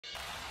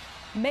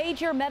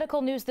Major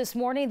medical news this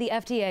morning. The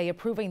FDA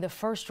approving the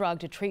first drug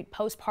to treat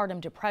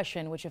postpartum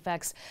depression, which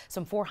affects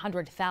some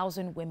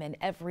 400,000 women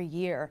every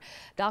year.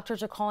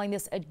 Doctors are calling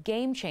this a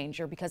game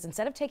changer because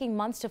instead of taking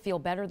months to feel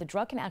better, the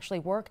drug can actually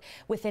work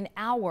within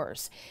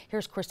hours.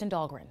 Here's Kristen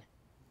Dahlgren.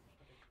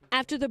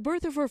 After the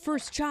birth of her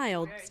first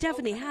child,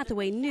 Stephanie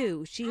Hathaway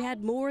knew she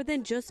had more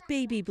than just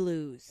baby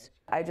blues.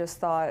 I just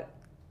thought,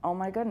 oh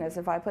my goodness,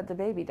 if I put the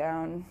baby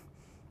down,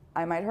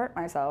 I might hurt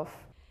myself.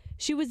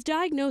 She was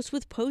diagnosed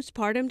with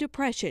postpartum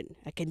depression,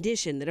 a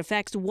condition that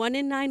affects 1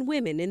 in 9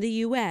 women in the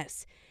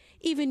U.S.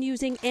 Even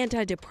using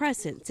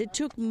antidepressants, it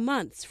took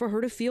months for her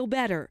to feel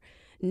better.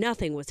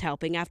 Nothing was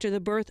helping after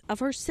the birth of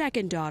her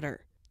second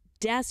daughter.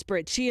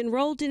 Desperate, she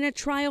enrolled in a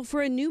trial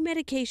for a new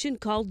medication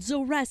called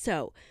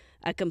Zulresso,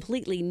 a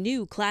completely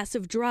new class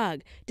of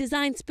drug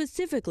designed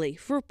specifically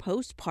for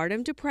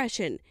postpartum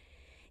depression.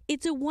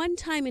 It's a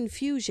one-time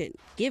infusion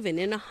given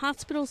in a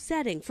hospital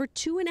setting for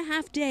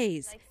 2.5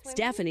 days.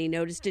 Stephanie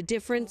noticed a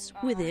difference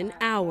within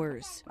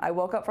hours. I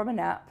woke up from a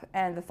nap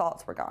and the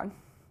thoughts were gone,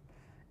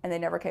 and they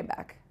never came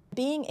back.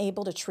 Being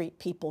able to treat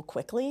people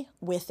quickly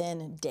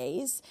within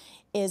days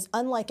is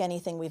unlike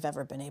anything we've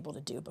ever been able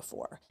to do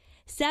before.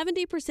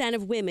 70%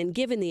 of women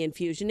given the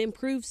infusion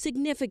improved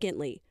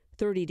significantly.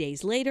 30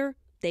 days later,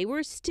 they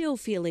were still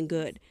feeling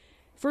good.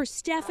 For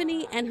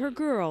Stephanie and her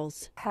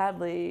girls,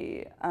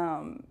 Hadley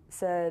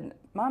said,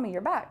 "Mommy,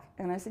 you're back."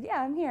 And I said,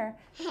 "Yeah, I'm here."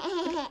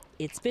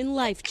 It's been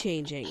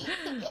life-changing.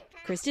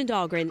 Kristen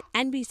Dahlgren,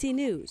 NBC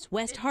News,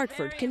 West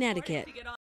Hartford, Connecticut.